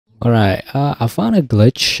Alright, I found a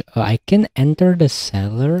glitch. I can enter the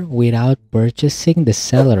cellar without purchasing the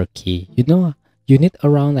cellar key. You know, you need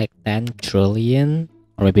around like 10 trillion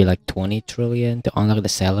or maybe like 20 trillion to unlock the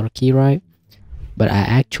cellar key, right? But I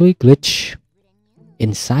actually glitch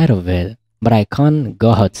inside of it, but I can't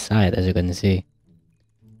go outside as you can see.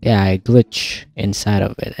 Yeah, I glitch inside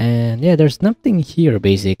of it, and yeah, there's nothing here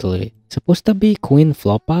basically. It's supposed to be Queen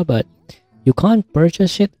Floppa, but you can't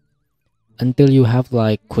purchase it until you have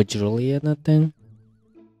like quadrillion, I think.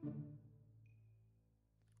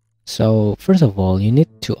 So first of all, you need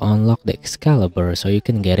to unlock the Excalibur, so you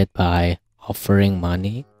can get it by offering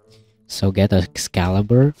money. So get a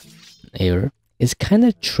Excalibur here. It's kind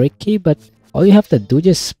of tricky, but all you have to do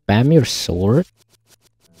is spam your sword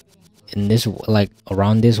in this like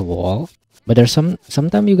around this wall. But there's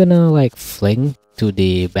sometimes you're gonna like fling to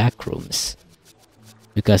the back rooms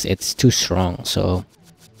because it's too strong. So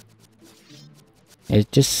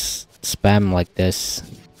it just spam like this.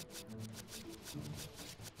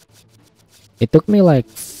 It took me like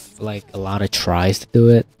a lot of tries to do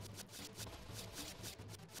it.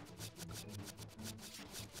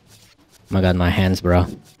 Oh my god, my hands, bro.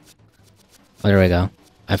 Oh, there we go.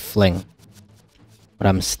 I fling, but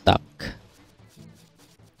I'm stuck.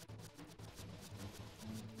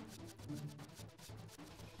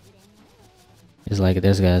 It's like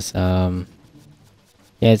this, guys. Yeah,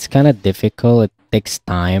 it's kind of difficult. It takes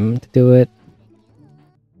time to do it.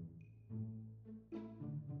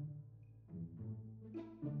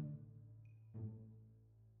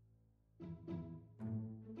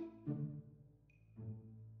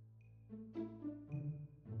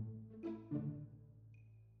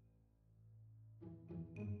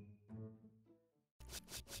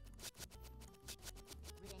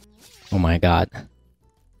 Oh my god,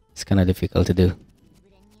 it's kind of difficult to do.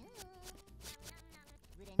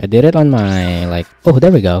 I did it on my like. Oh,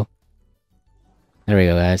 there we go. There we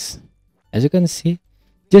go, guys. As you can see,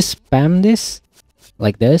 just spam this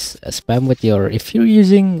like this. Spam with your. If you're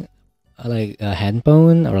using like a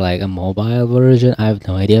handphone or like a mobile version, I have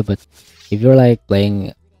no idea. But if you're like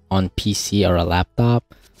playing on PC or a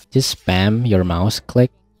laptop, just spam your mouse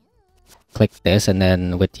click this, and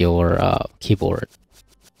then with your keyboard.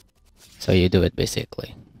 So you do it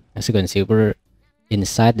basically. As you can see, we're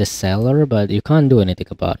inside the cellar, but you can't do anything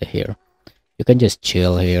about it here. You can just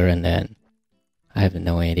chill here, and then I have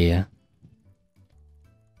no idea.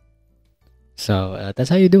 So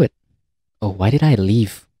that's how you do it. Oh, why did I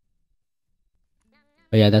leave?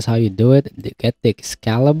 But yeah, that's how you do it. Get the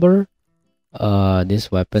Excalibur,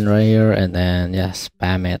 this weapon right here, and then yeah,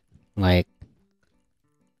 spam it. Like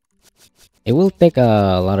it will take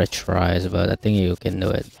a lot of tries, but I think you can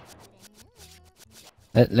do it.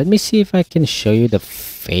 Let me see if I can show you the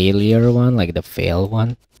failure one, like the fail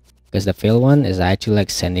one. Because the fail one is actually like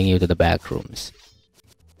sending you to the back rooms.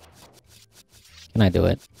 Can I do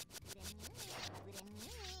it?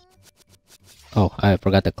 Oh, I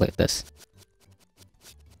forgot to click this.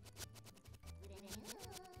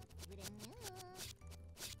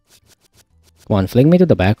 Come on, fling me to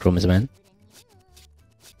the back rooms, man.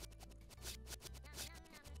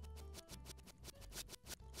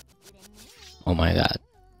 Oh my god.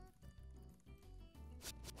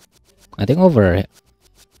 I think over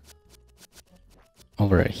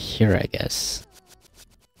here, I guess.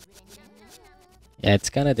 Yeah,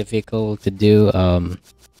 it's kind of difficult to do.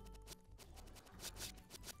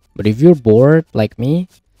 But if you're bored like me,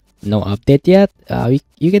 no update yet,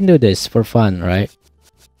 you can do this for fun, right?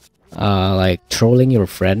 Like trolling your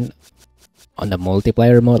friend on the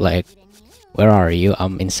multiplayer mode, like, where are you?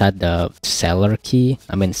 I'm inside the cellar key.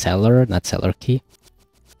 I'm in cellar, not cellar key.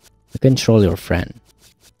 You can troll your friend,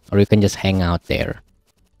 or you can just hang out there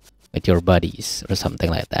with your buddies or something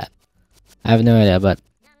like that. I have no idea, but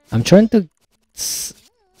I'm trying to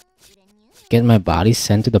get my body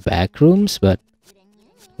sent to the back rooms, but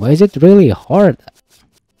why is it really hard?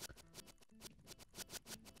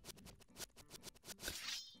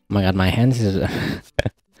 Oh my god, my hands is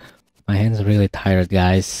my hands are really tired,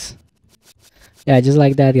 guys. Yeah, just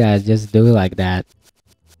like that, guys. Just do it like that.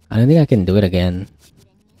 I don't think I can do it again.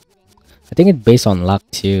 I think it's based on luck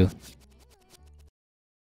too.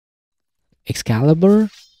 Excalibur,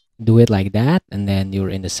 do it like that, and then you're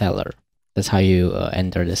in the cellar. That's how you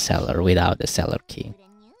enter the cellar without the cellar key.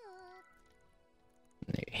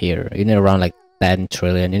 Here, you need around like 10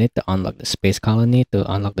 trillion. You need to unlock the space colony to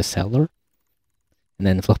unlock the cellar. And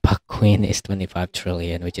then Floppa Queen is 25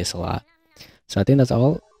 trillion, which is a lot. So I think that's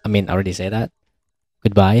all. I mean, I already said that.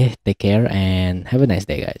 Goodbye, take care, and have a nice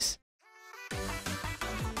day, guys.